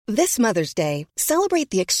This Mother's Day, celebrate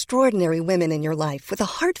the extraordinary women in your life with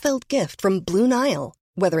a heartfelt gift from Blue Nile.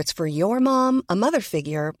 Whether it's for your mom, a mother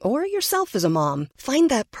figure, or yourself as a mom, find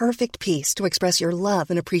that perfect piece to express your love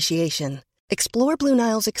and appreciation. Explore Blue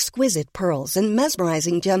Nile's exquisite pearls and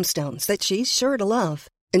mesmerizing gemstones that she's sure to love.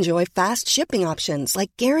 Enjoy fast shipping options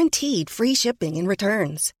like guaranteed free shipping and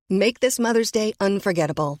returns. Make this Mother's Day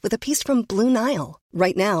unforgettable with a piece from Blue Nile.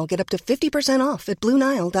 Right now, get up to 50% off at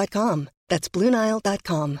BlueNile.com. That's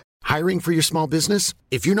BlueNile.com. Hiring for your small business?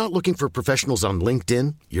 If you're not looking for professionals on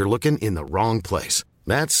LinkedIn, you're looking in the wrong place.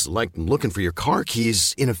 That's like looking for your car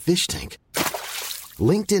keys in a fish tank.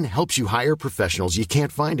 LinkedIn helps you hire professionals you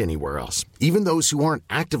can't find anywhere else, even those who aren't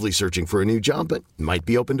actively searching for a new job but might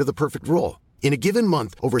be open to the perfect role. In a given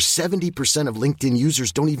month, over 70% of LinkedIn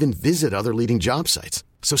users don't even visit other leading job sites.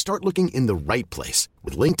 So start looking in the right place.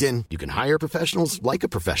 With LinkedIn, you can hire professionals like a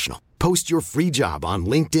professional. Post your free job on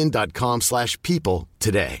linkedin.com/people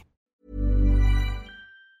today.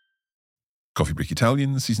 Coffee Break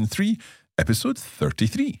Italian, Season 3, Episode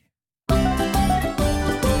 33.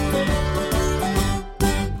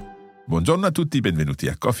 Buongiorno a tutti, benvenuti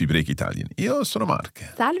a Coffee Break Italian. Io sono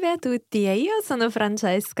Mark. Salve a tutti e io sono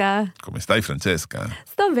Francesca. Come stai, Francesca?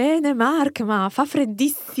 Sto bene, Mark, ma fa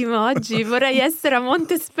freddissimo oggi. Vorrei essere a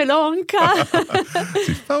Montespelonca.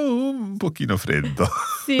 Si fa un pochino freddo.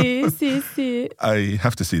 Sì. I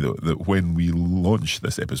have to say, though, that when we launch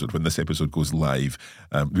this episode, when this episode goes live,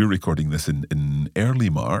 we're recording this in early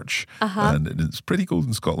March, and it's pretty cold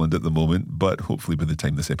in Scotland at the moment, but hopefully by the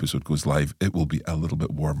time this episode goes live, it will be a little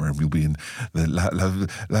bit warmer and we'll be in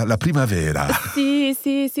la primavera.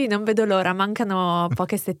 Sì, non vedo l'ora. Mancano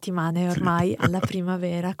poche settimane ormai alla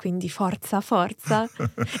primavera, quindi forza.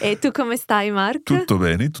 E tu come stai, Mark? Tutto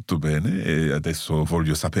bene. E adesso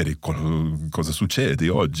voglio sapere cosa succede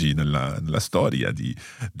oggi nella storia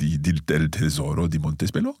del tesoro di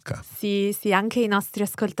Montespelonca. Sì, anche i nostri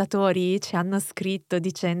ascoltatori ci hanno scritto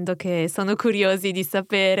dicendo che sono curiosi di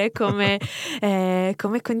sapere come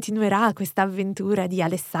continuerà questa avventura di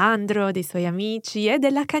Alessandro, dei suoi amici e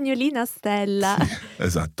della cagnolina Stella.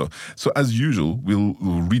 Esatto. So as usual, we'll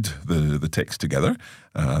read the text together,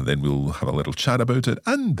 then we'll have a little chat about it,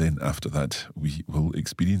 and then after that we will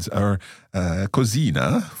experience our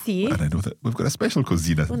cosina. Sì. And I know that we've got a special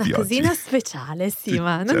cosina Una di cosina oggi. speciale, sì,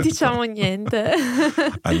 ma non certo. diciamo niente.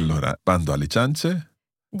 Allora, bando alle ciance.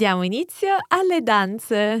 Diamo inizio alle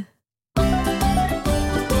danze.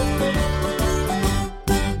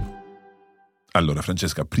 Allora,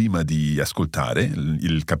 Francesca, prima di ascoltare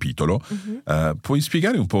il capitolo, puoi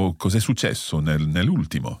spiegare un po' cos'è successo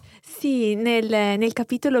nell'ultimo? Sì, nel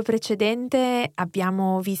capitolo precedente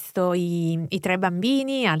abbiamo visto i tre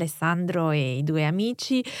bambini, Alessandro e i due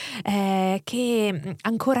amici, che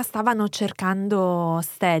ancora stavano cercando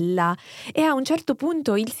Stella, e a un certo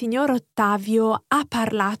punto il signor Ottavio ha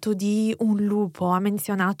parlato di un lupo, ha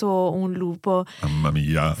menzionato un lupo. Mamma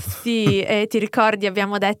mia! Sì, ti ricordi,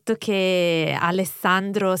 abbiamo detto che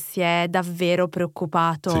Alessandro si è davvero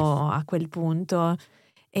preoccupato a quel punto.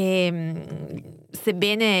 E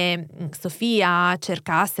sebbene Sofia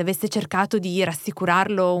avesse cercato di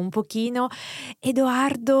rassicurarlo un pochino,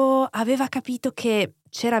 Edoardo aveva capito che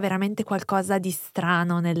c'era veramente qualcosa di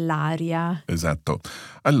strano nell'aria. Esatto.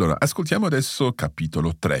 Allora, ascoltiamo adesso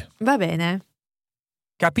capitolo 3. Va bene.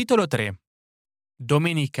 Capitolo 3.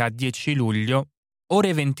 Domenica 10 luglio,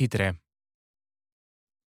 ore 23.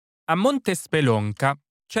 A Montespelonca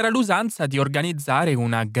c'era l'usanza di organizzare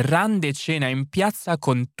una grande cena in piazza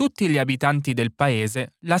con tutti gli abitanti del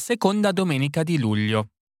paese la seconda domenica di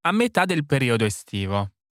luglio, a metà del periodo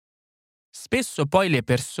estivo. Spesso poi le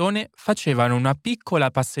persone facevano una piccola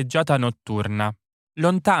passeggiata notturna,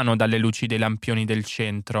 lontano dalle luci dei lampioni del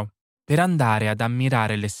centro, per andare ad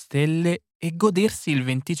ammirare le stelle e godersi il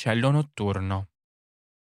venticello notturno.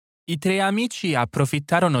 I tre amici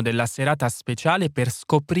approfittarono della serata speciale per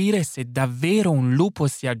scoprire se davvero un lupo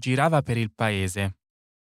si aggirava per il paese.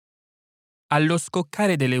 Allo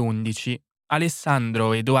scoccare delle 11,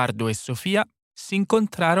 Alessandro, Edoardo e Sofia si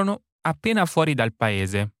incontrarono appena fuori dal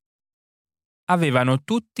paese. Avevano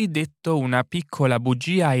tutti detto una piccola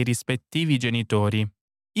bugia ai rispettivi genitori,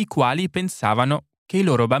 i quali pensavano che i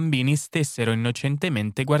loro bambini stessero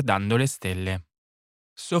innocentemente guardando le stelle.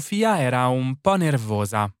 Sofia era un po'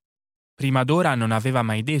 nervosa. Prima d'ora non aveva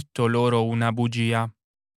mai detto loro una bugia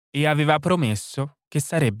e aveva promesso che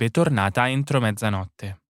sarebbe tornata entro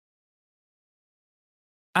mezzanotte.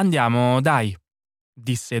 «Andiamo, dai»,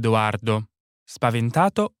 disse Edoardo,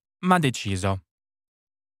 spaventato ma deciso.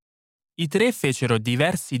 I tre fecero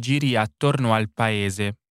diversi giri attorno al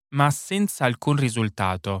paese, ma senza alcun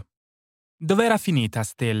risultato. Dov'era finita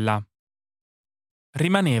Stella?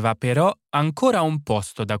 Rimaneva però ancora un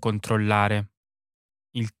posto da controllare.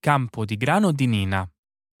 Il campo di grano di Nina,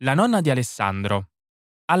 la nonna di Alessandro,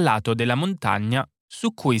 al lato della montagna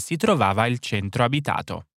su cui si trovava il centro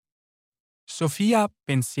abitato. Sofia,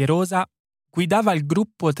 pensierosa, guidava il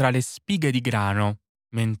gruppo tra le spighe di grano,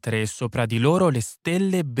 mentre sopra di loro le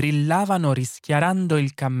stelle brillavano rischiarando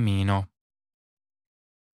il cammino.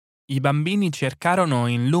 I bambini cercarono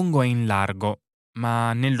in lungo e in largo,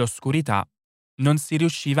 ma nell'oscurità non si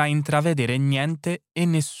riusciva a intravedere niente e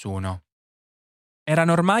nessuno.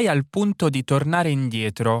 Erano ormai al punto di tornare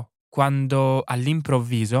indietro quando,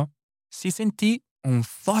 all'improvviso, si sentì un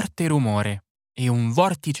forte rumore e un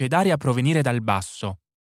vortice d'aria provenire dal basso,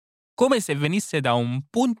 come se venisse da un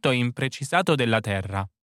punto imprecisato della terra.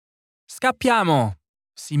 «Scappiamo!»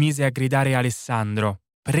 si mise a gridare Alessandro,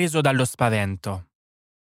 preso dallo spavento.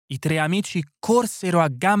 I tre amici corsero a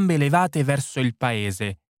gambe levate verso il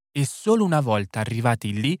paese e solo una volta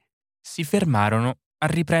arrivati lì si fermarono a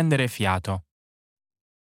riprendere fiato.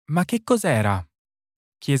 «Ma che cos'era?»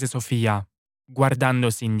 chiese Sofia,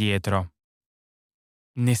 guardandosi indietro.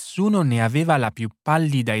 Nessuno ne aveva la più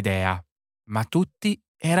pallida idea, ma tutti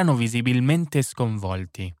erano visibilmente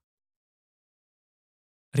sconvolti.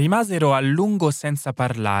 Rimasero a lungo senza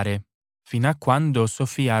parlare, fino a quando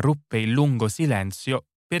Sofia ruppe il lungo silenzio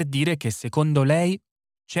per dire che secondo lei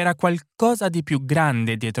c'era qualcosa di più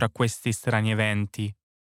grande dietro a questi strani eventi,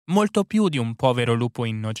 molto più di un povero lupo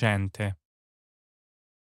innocente.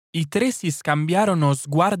 I tre si scambiarono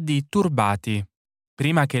sguardi turbati,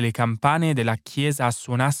 prima che le campane della chiesa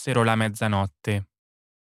suonassero la mezzanotte.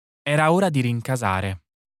 Era ora di rincasare.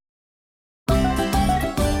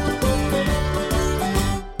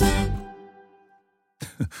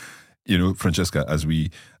 You know, Francesca, as we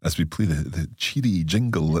play the cheery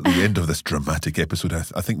jingle at the end of this dramatic episode,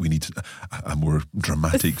 I think we need a more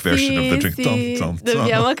dramatic version of the jingle. Sì,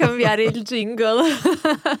 dobbiamo cambiare il jingle.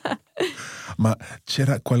 Ma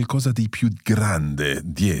c'era qualcosa di più grande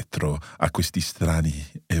dietro a questi strani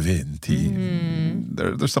eventi.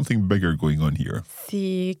 There's something bigger going on here.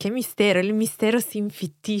 Sì, che mistero, il mistero si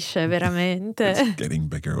infittisce veramente. It's getting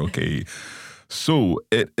bigger, okay. So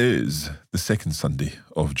it is the second Sunday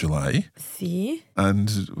of July. Sì. And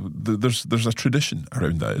there's a tradition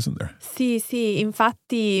around that, isn't there? Sì,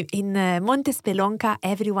 infatti in Montespelonca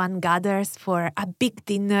everyone gathers for a big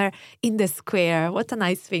dinner in the square. What a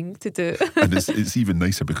nice thing to do. And it's even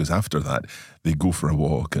nicer because after that they go for a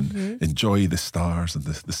walk and enjoy the stars and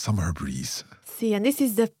the summer breeze. Sì, and this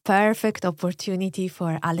is the perfect opportunity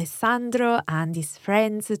for Alessandro and his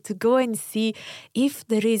friends to go and see if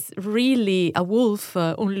there is really a wolf,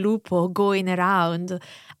 un lupo, going around.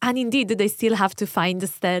 And indeed, they still have to find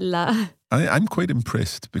Stella. I'm quite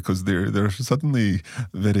impressed because they're suddenly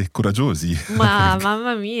very coraggiosi. Ma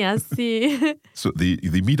mamma mia, sì. So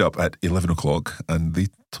they meet up at 11 o'clock and they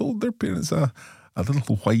told their parents a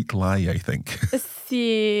little white lie, I think.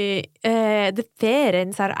 Sì, the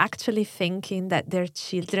parents are actually thinking that their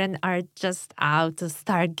children are just out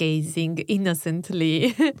stargazing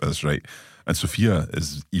innocently. That's right. And Sophia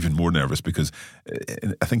is even more nervous because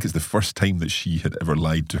I think it's the first time that she had ever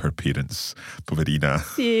lied to her parents. Poverina.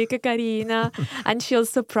 Sì, che carina. And she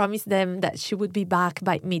also promised them that she would be back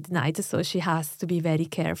by midnight, so she has to be very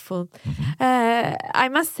careful. I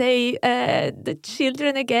must say, the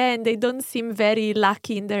children, again, they don't seem very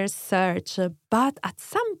lucky in their search. But at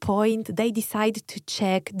some point, they decide to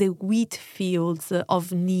check the wheat fields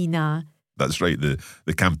of Nina. That's right,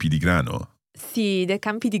 the campi di grano. Sì, the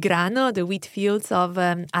campi di grano, the wheat fields of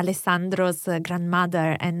Alessandro's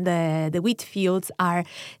grandmother, and the wheat fields are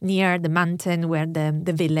near the mountain where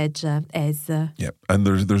the village is. Yeah, and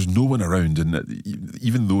there's no one around, and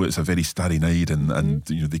even though it's a very starry night and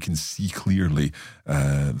you know they can see clearly,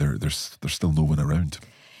 there's still no one around.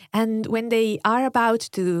 And when they are about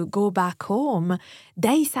to go back home,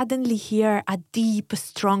 they suddenly hear a deep,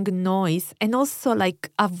 strong noise and also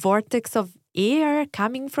like a vortex of air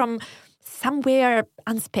coming from somewhere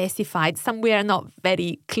unspecified, somewhere not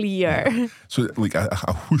very clear. Yeah. So like a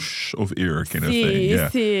whoosh of air kind of thing. Yeah.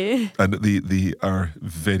 Sì. And they are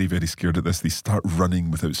very, very scared at this. They start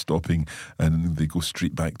running without stopping and they go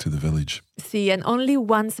straight back to the village. See, and only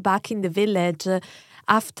once back in the village,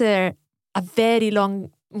 after a very long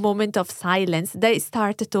moment of silence, they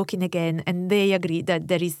start talking again and they agree that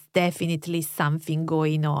there is definitely something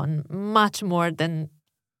going on, much more than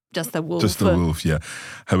just a wolf. Just a wolf, yeah.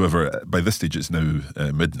 However, by this stage it's now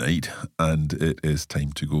midnight and it is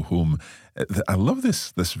time to go home. I love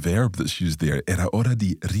this verb that's used there. Era ora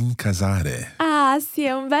di rincasare. Ah, Ah sì,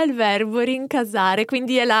 è un bel verbo, rincasare,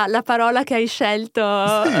 quindi è la parola che hai scelto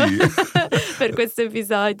per questo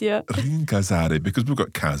episodio. Rincasare, because we've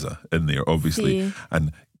got casa in there, obviously. Sì.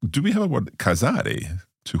 And do we have a word, casare,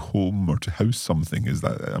 to home or to house something?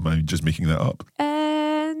 Am I just making that up?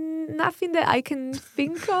 Nothing that I can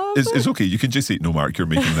think of. It's okay, you can just say, no, Mark, you're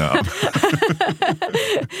making that up.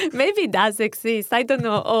 Maybe it does exist. I don't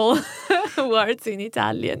know all words in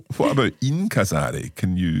Italian. What about incasare?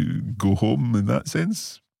 Can you go home in that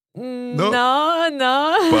sense? No.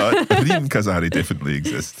 But rincasare definitely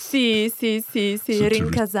exists. Sì, so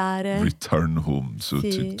rincasare. Return home, so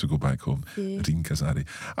sì. to go back home. Sì. Rincasare.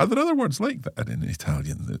 Are there other words like that in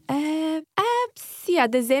Italian? Sì,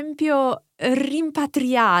 ad esempio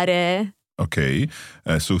rimpatriare. Okay,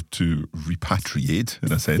 so to repatriate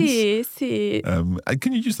in a sense. Sì.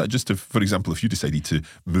 Can you use that just to, for example, if you decided to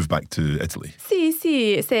move back to Italy?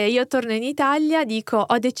 Sì, se io torno in Italia dico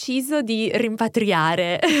ho deciso di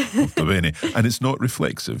rimpatriare. Molto bene. And it's not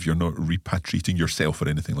reflexive, you're not repatriating yourself or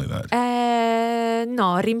anything like that?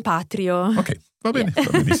 No, rimpatrio. Ok, va bene,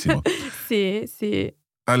 va benissimo. Sì.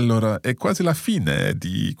 Allora, è quasi la fine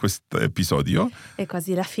di questo episodio. È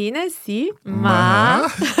quasi la fine, sì, ma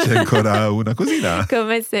c'è ancora una cosina.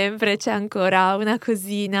 Come sempre c'è ancora una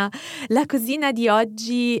cosina. La cosina di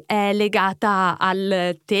oggi è legata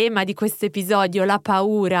al tema di questo episodio, la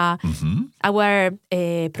paura. Mm-hmm. Our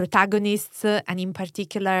protagonists, and in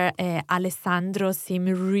particular Alessandro, seem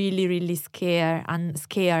really, really scared,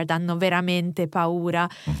 hanno veramente paura.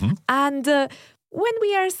 Mm-hmm. And when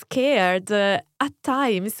we are scared, at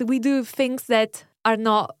times we do things that are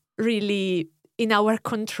not really in our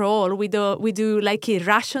control. We do like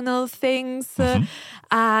irrational things. Mm-hmm.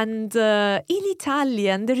 And in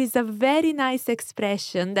Italian, there is a very nice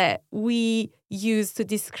expression that we use to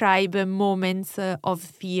describe moments of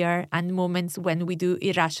fear and moments when we do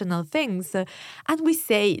irrational things. And we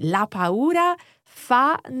say, la paura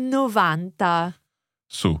fa 90.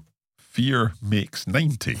 So, fear makes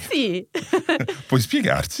 90. Sì. Puoi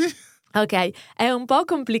spiegarci? Ok, è un po'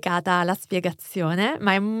 complicata la spiegazione,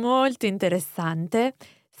 ma è molto interessante.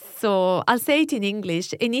 So, I'll say it in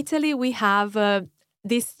English. In Italy, we have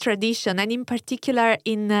this tradition, and in particular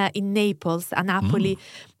in Naples, a Napoli,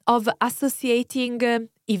 of associating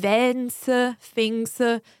events, things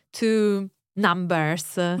to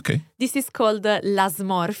numbers. Okay. This is called la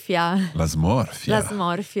smorfia. La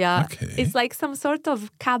smorfia. Okay. It's like some sort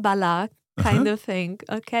of Kabbalah kind of thing,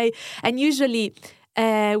 okay? And usually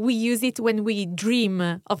we use it when we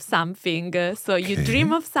dream of something. So you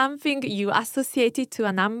dream of something, you associate it to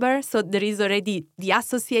a number. So there is already the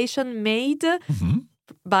association made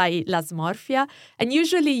by la smorfia. And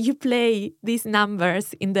usually you play these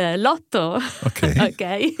numbers in the lotto.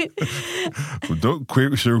 Okay. I'm not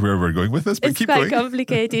quite sure where we're going with this, but keep going. It's quite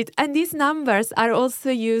complicated. And these numbers are also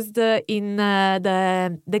used in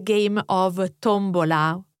the game of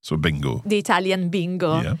tombola. So bingo. The Italian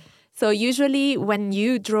bingo. Yeah. So usually when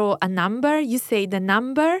you draw a number, you say the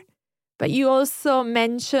number, but you also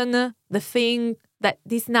mention the thing that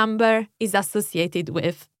this number is associated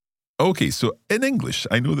with. Okay, so in English,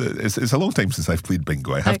 I know that it's a long time since I've played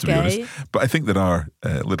bingo, I have to be honest, but I think there are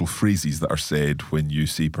little phrases that are said when you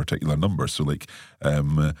say particular numbers. So like,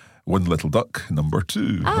 one little duck, number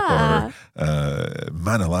 2, or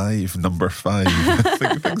man alive, number 5,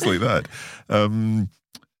 things like that.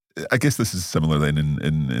 I guess this is similar then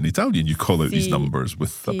in Italian. You call out these numbers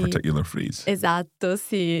with a particular phrase. Esatto,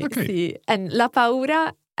 sì. Okay. Sì. And la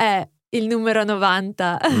paura è il numero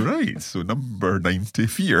 90. Right, so number 90,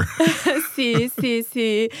 fear.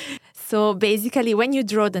 Sì. So basically, when you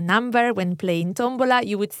draw the number, when playing tombola,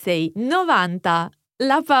 you would say 90,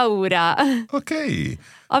 la paura. Okay.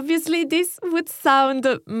 Obviously, this would sound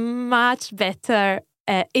much better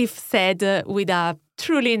if said with a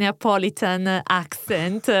truly Neapolitan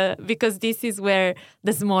accent, because this is where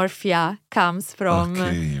the smorfia comes from.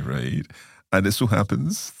 Okay, right. And it so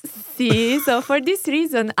happens... Sì, so for this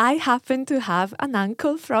reason, I happen to have an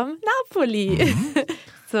uncle from Napoli. Mm-hmm.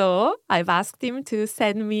 So I've asked him to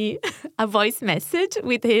send me a voice message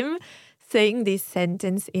with him saying this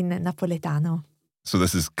sentence in Napoletano. So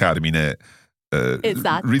this is Carmine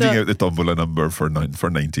esatto. Reading out the tombola number for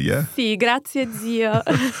 90, yeah? Sì, grazie zio.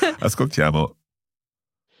 Ascoltiamo.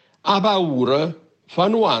 A paura fa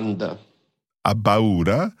 90. A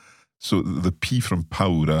paura. So the P from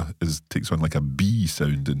paura takes on like a B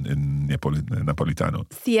sound in Napolitano.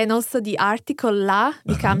 Sì, and also the article la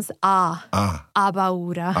becomes a. A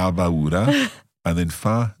paura. A paura. And then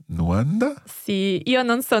fa 90? Sì, io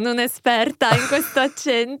non sono un'esperta in questo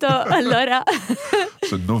accento, allora...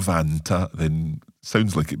 So 90, then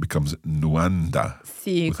sounds like it becomes novanta.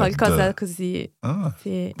 Sì, with a qualcosa D. così. Ah,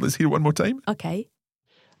 Sì. let's hear it one more time. Ok.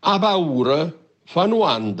 Ha paura, fa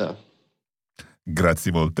novanta.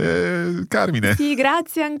 Grazie molte, Carmine. Sì,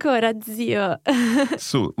 grazie ancora, zio.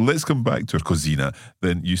 So let's come back to our cosina.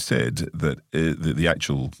 Then you said that the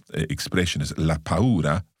actual expression is la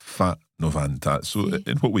paura fa novanta. So Sì.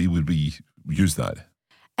 in what way would we use that?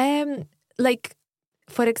 Like,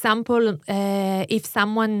 for example, if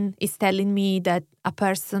someone is telling me that a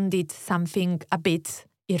person did something a bit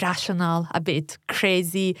irrational, a bit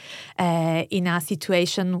crazy in a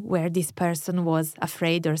situation where this person was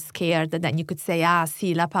afraid or scared, then you could say,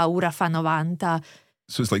 sì, la paura fa novanta.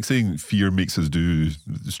 So it's like saying fear makes us do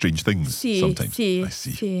strange things sometimes. Sì, I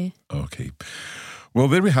see. sì. Okay. Well,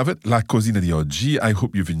 there we have it, La Cosina di Oggi. I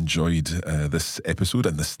hope you've enjoyed this episode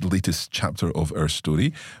and this latest chapter of our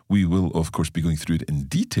story. We will, of course, be going through it in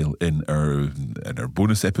detail in our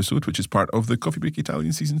bonus episode, which is part of the Coffee Break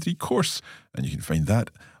Italian Season 3 course. And you can find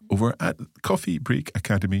that over at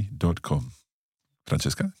coffeebreakacademy.com.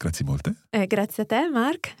 Francesca, grazie molte. Grazie a te,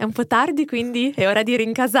 Mark. È un po' tardi, quindi è ora di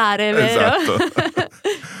rincasare, vero? Esatto.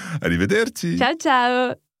 Arrivederci. Ciao,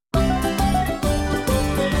 ciao.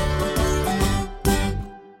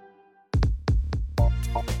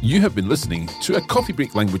 You have been listening to a Coffee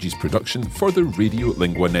Break Languages production for the Radio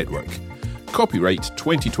Lingua Network. Copyright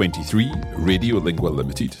 2023 Radio Lingua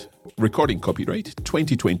Limited. Recording copyright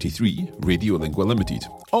 2023 Radio Lingua Limited.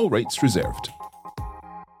 All rights reserved.